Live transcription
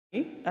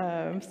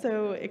I'm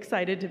so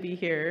excited to be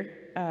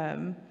here.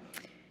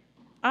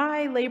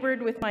 I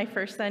labored with my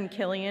first son,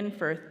 Killian,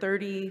 for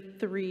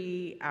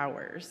 33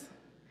 hours.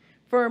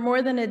 For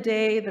more than a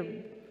day,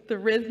 the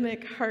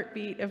rhythmic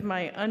heartbeat of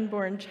my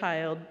unborn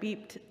child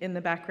beeped in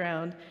the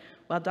background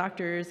while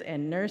doctors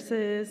and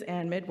nurses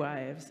and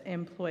midwives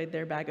employed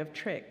their bag of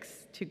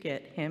tricks to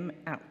get him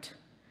out.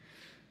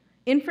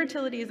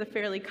 Infertility is a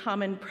fairly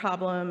common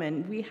problem,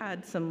 and we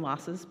had some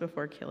losses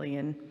before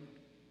Killian.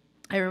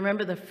 I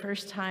remember the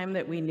first time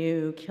that we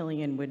knew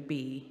Killian would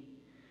be.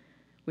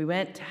 We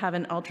went to have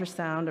an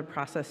ultrasound, a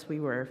process we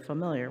were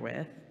familiar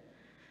with.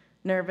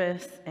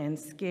 Nervous and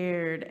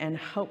scared and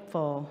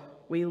hopeful,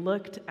 we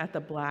looked at the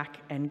black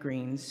and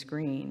green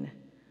screen.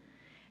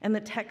 And the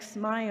tech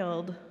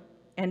smiled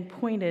and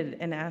pointed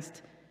and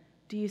asked,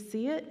 "Do you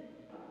see it?"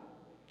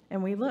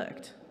 And we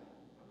looked,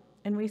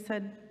 and we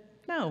said,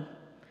 "No."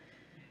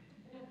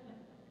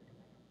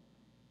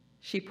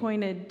 She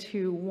pointed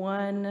to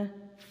one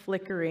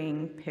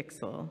flickering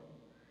pixel,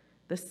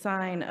 the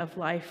sign of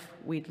life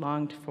we'd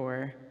longed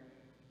for.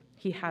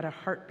 He had a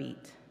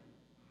heartbeat.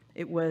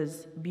 It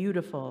was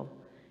beautiful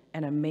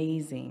and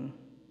amazing,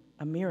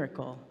 a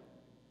miracle.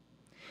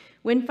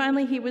 When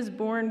finally he was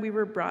born, we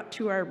were brought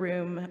to our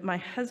room. My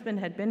husband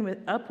had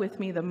been up with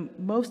me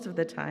most of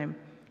the time,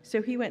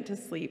 so he went to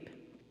sleep.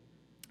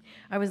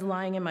 I was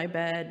lying in my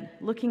bed,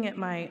 looking at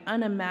my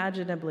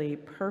unimaginably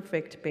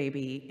perfect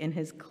baby in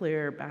his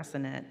clear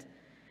bassinet,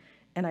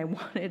 and I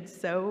wanted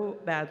so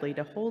badly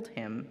to hold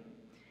him.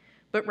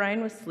 But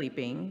Ryan was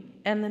sleeping,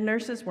 and the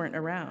nurses weren't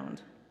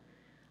around.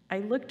 I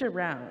looked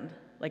around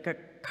like a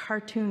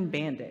cartoon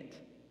bandit,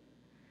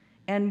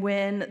 and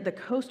when the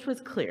coast was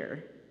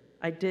clear,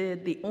 I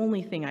did the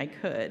only thing I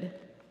could.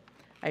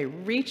 I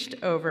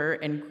reached over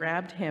and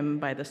grabbed him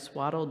by the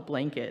swaddled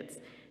blankets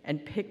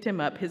and picked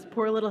him up. His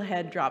poor little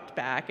head dropped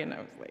back, and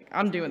I was like,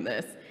 "I'm doing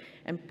this,"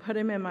 and put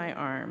him in my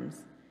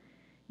arms.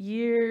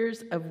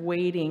 Years of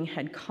waiting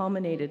had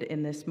culminated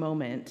in this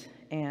moment,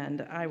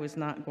 and I was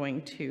not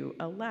going to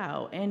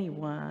allow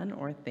anyone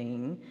or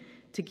thing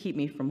to keep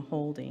me from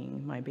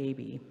holding my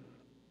baby.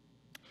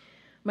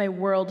 My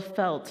world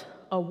felt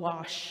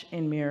awash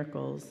in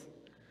miracles.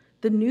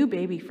 The new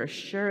baby, for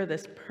sure,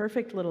 this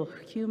perfect little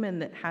human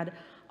that had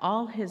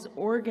all his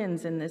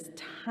organs in this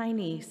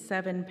tiny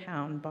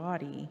 7-pound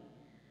body,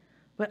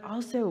 but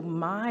also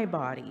my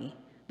body,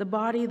 the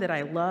body that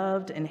I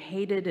loved and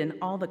hated in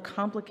all the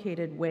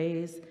complicated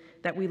ways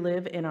that we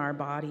live in our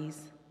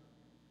bodies.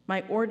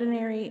 My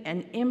ordinary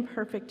and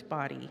imperfect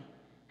body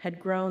had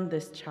grown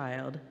this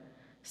child,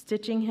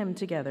 stitching him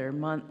together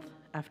month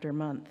after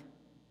month.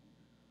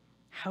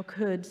 How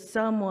could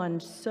someone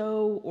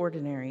so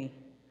ordinary,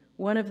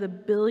 one of the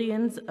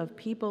billions of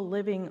people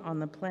living on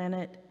the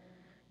planet,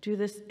 do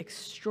this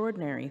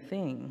extraordinary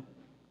thing?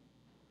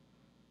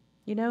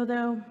 You know,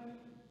 though,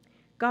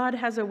 God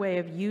has a way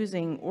of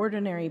using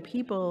ordinary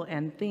people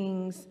and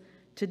things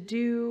to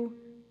do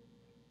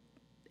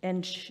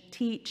and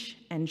teach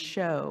and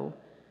show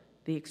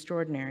the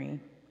extraordinary.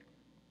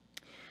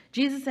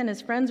 Jesus and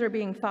his friends are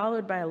being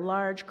followed by a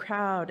large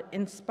crowd,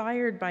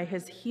 inspired by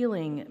his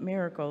healing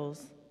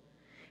miracles.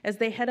 As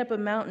they head up a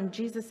mountain,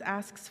 Jesus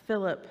asks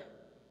Philip,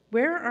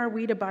 "Where are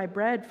we to buy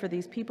bread for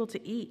these people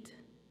to eat?"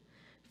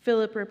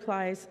 Philip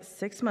replies,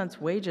 6 months'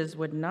 wages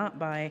would not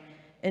buy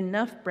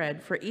enough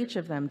bread for each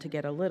of them to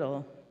get a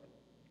little.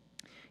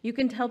 You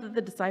can tell that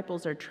the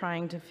disciples are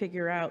trying to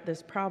figure out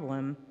this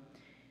problem.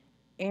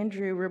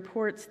 Andrew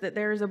reports that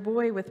there is a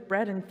boy with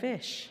bread and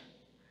fish.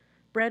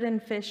 Bread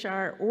and fish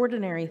are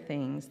ordinary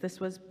things.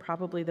 This was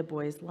probably the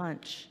boy's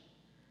lunch.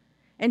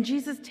 And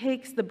Jesus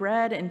takes the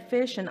bread and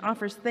fish and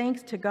offers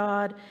thanks to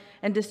God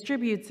and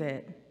distributes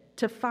it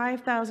to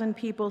 5,000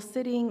 people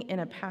sitting in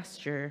a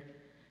pasture.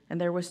 And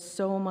there was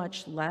so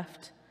much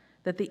left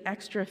that the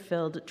extra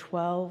filled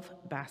 12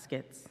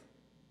 baskets.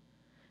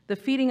 The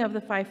feeding of the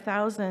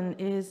 5,000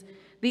 is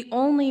the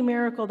only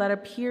miracle that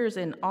appears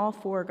in all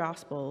 4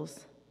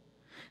 Gospels.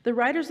 The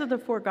writers of the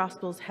 4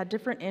 Gospels had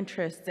different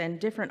interests and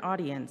different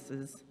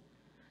audiences.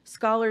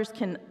 Scholars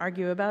can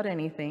argue about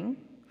anything,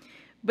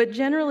 but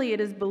generally it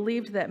is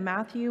believed that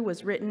Matthew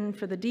was written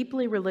for the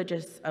deeply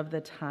religious of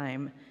the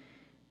time,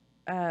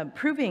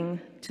 proving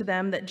to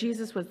them that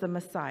Jesus was the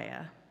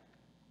Messiah.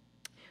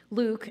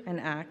 Luke and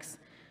Acts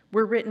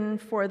were written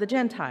for the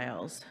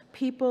Gentiles,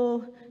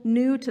 people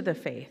new to the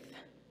faith.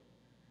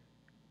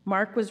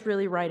 Mark was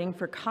really writing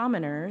for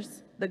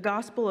commoners. The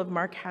Gospel of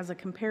Mark has a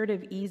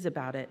comparative ease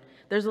about it.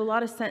 There's a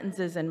lot of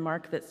sentences in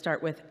Mark that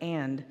start with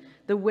 "and,"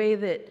 the way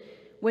that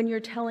when you're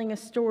telling a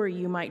story,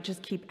 you might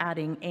just keep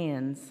adding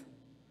 "ands."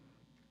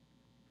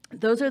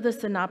 Those are the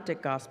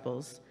synoptic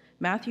Gospels,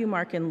 Matthew,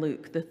 Mark, and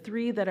Luke, the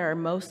 3 that are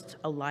most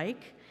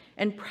alike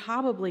and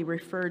probably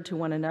referred to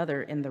one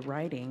another in the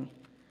writing.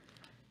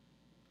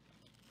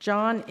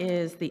 John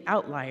is the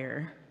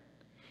outlier.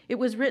 It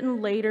was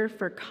written later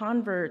for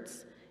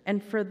converts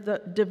and for the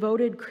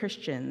devoted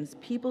Christians,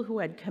 people who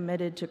had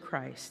committed to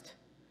Christ.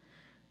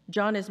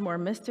 John is more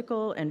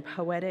mystical and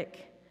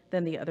poetic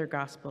than the other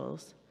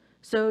Gospels.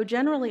 So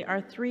generally,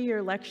 our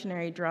 3-year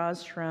lectionary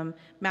draws from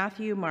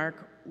Matthew,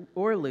 Mark,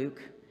 or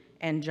Luke,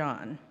 and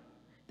John.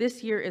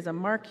 This year is a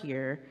Mark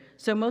year,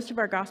 so most of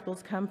our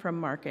Gospels come from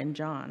Mark and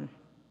John.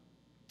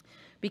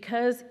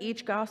 Because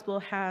each Gospel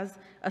has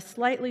a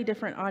slightly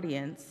different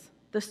audience,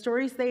 the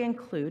stories they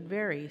include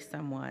vary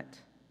somewhat.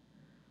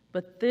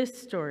 But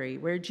this story,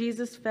 where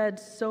Jesus fed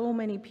so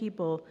many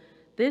people,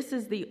 this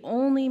is the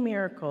only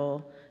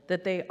miracle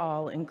that they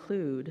all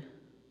include.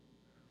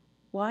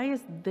 Why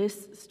is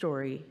this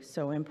story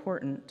so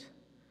important?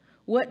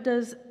 What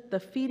does the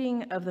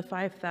feeding of the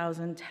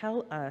 5,000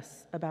 tell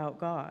us about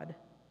God?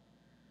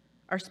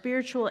 Our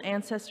spiritual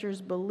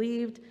ancestors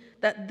believed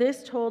that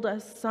this told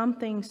us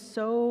something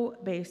so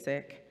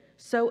basic,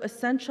 so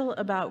essential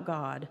about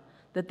God,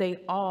 that they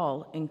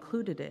all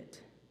included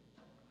it.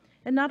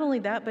 And not only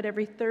that, but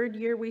every 3rd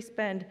year we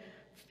spend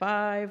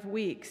 5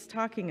 weeks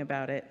talking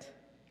about it.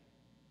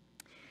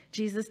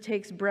 Jesus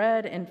takes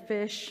bread and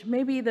fish,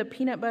 maybe the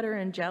peanut butter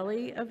and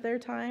jelly of their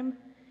time,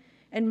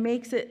 and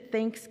makes it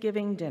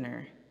Thanksgiving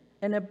dinner,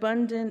 an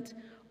abundant,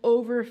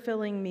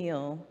 overfilling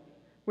meal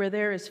where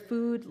there is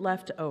food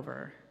left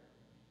over.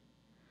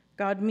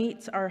 God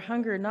meets our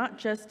hunger not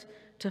just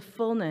to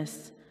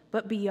fullness,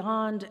 but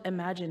beyond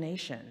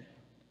imagination.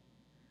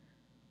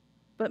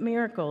 But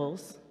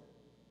miracles,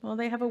 well,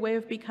 they have a way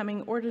of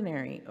becoming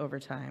ordinary over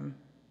time.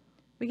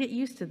 We get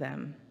used to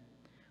them,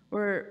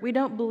 or we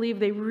don't believe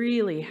they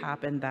really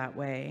happened that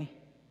way.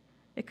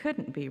 It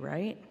couldn't be,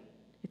 right?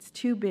 It's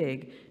too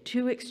big,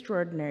 too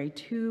extraordinary,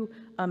 too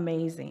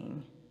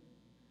amazing.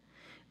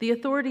 The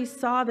authorities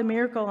saw the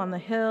miracle on the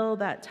hill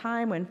that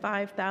time when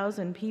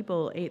 5,000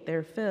 people ate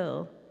their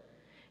fill,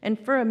 and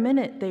for a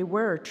minute they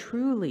were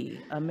truly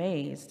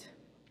amazed.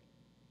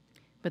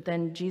 But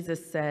then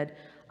Jesus said,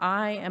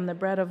 "I am the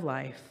bread of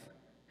life.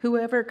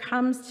 Whoever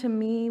comes to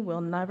me will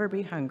never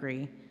be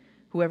hungry.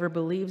 Whoever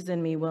believes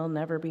in me will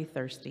never be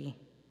thirsty."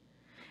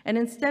 And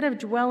instead of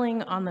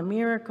dwelling on the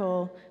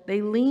miracle,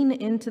 they lean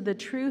into the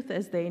truth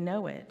as they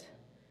know it.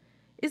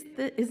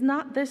 Is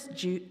not this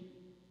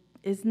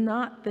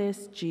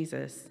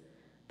Jesus,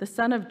 the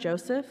son of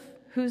Joseph,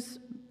 whose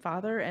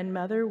father and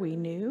mother we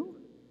knew?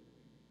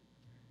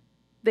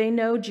 They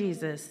know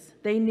Jesus.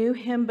 They knew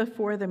him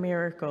before the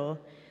miracle.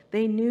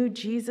 They knew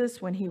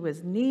Jesus when he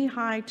was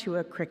knee-high to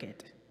a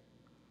cricket.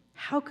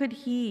 How could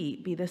he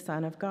be the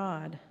Son of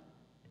God?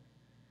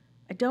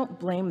 I don't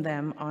blame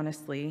them,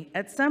 honestly.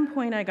 At some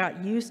point, I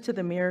got used to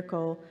the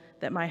miracle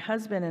that my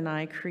husband and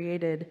I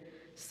created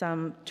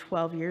some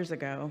 12 years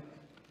ago.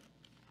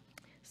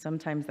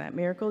 Sometimes that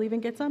miracle even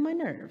gets on my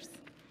nerves.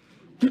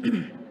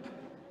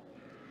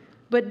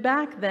 But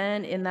back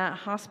then, in that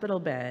hospital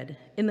bed,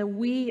 in the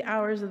wee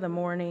hours of the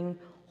morning,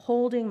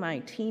 holding my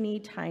teeny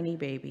tiny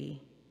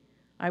baby,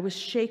 I was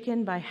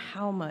shaken by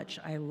how much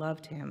I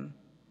loved him.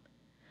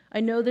 I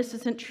know this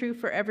isn't true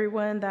for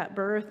everyone, that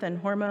birth and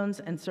hormones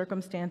and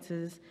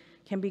circumstances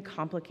can be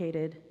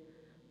complicated,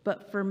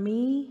 but for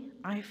me,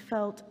 I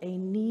felt a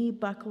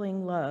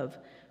knee-buckling love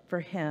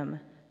for him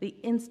the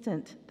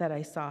instant that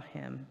I saw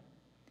him.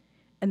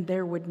 And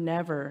there would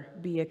never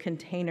be a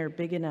container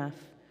big enough,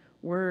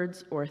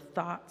 words or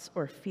thoughts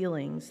or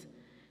feelings,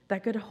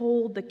 that could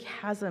hold the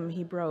chasm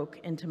he broke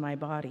into my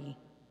body.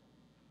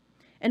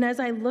 And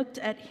as I looked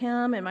at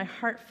him and my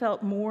heart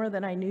felt more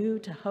than I knew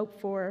to hope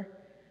for,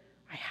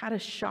 I had a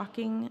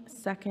shocking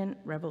second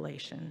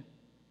revelation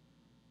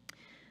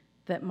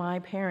that my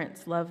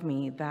parents love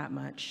me that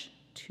much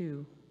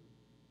too.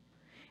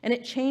 And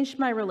it changed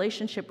my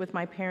relationship with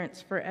my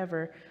parents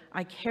forever.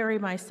 I carry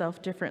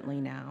myself differently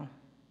now.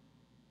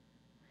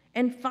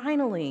 And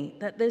finally,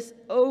 that this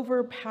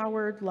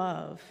overpowered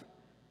love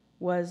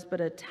was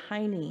but a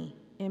tiny,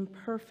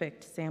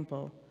 imperfect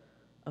sample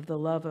of the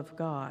love of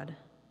God.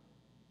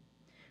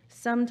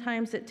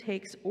 Sometimes it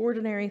takes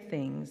ordinary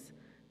things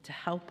to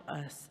help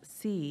us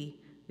see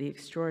the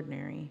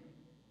extraordinary.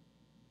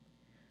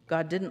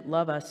 God didn't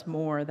love us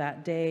more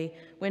that day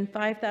when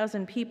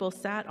 5,000 people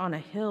sat on a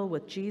hill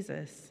with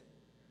Jesus.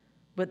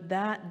 But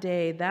that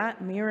day,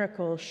 that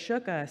miracle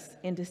shook us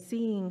into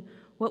seeing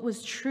what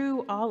was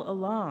true all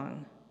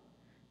along,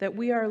 that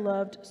we are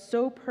loved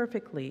so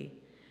perfectly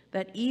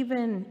that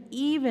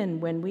even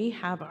when we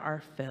have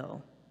our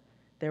fill,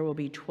 there will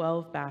be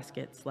 12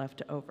 baskets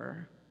left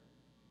over.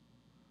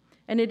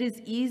 And it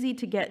is easy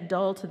to get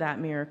dull to that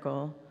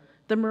miracle,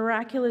 the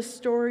miraculous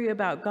story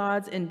about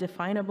God's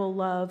indefinable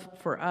love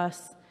for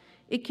us.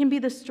 It can be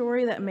the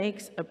story that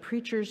makes a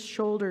preacher's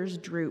shoulders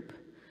droop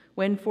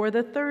when for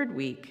the 3rd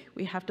week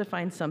we have to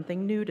find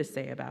something new to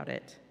say about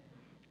it.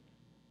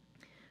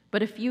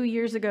 But a few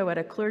years ago at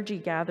a clergy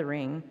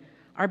gathering,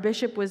 our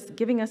bishop was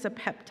giving us a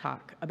pep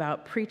talk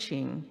about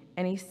preaching,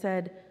 and he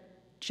said,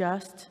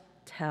 "Just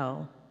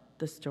tell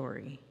the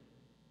story."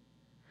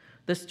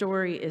 The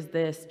story is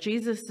this: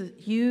 Jesus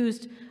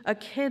used a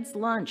kid's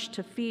lunch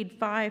to feed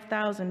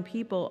 5,000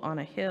 people on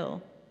a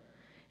hill.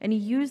 And he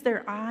used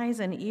their eyes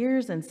and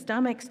ears and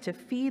stomachs to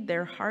feed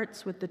their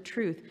hearts with the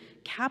truth,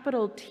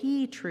 capital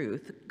T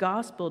truth,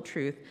 gospel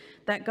truth,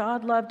 that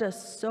God loved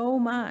us so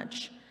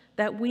much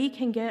that we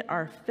can get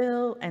our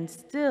fill and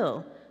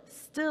still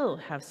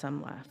have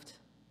some left.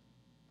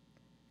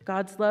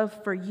 God's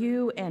love for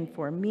you and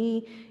for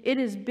me, it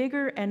is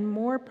bigger and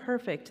more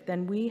perfect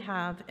than we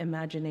have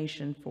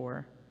imagination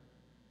for.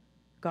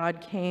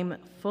 God came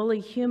fully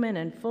human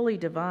and fully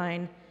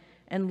divine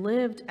and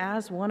lived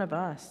as one of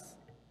us.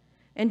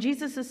 And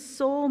Jesus'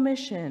 sole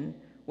mission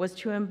was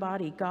to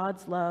embody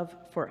God's love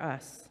for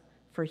us,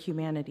 for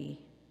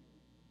humanity.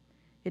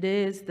 It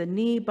is the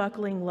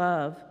knee-buckling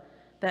love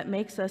that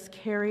makes us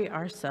carry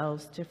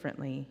ourselves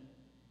differently.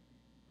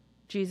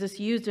 Jesus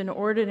used an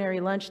ordinary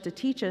lunch to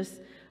teach us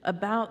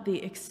about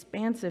the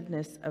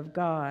expansiveness of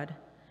God.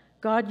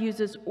 God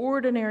uses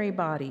ordinary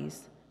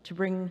bodies to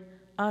bring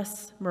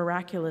us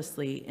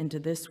miraculously into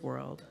this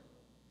world.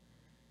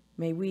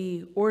 May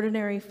we,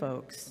 ordinary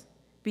folks,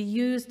 be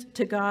used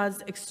to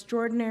God's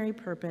extraordinary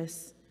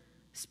purpose,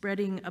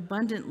 spreading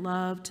abundant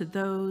love to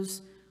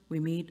those we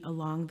meet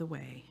along the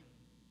way.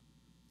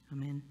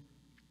 Amen.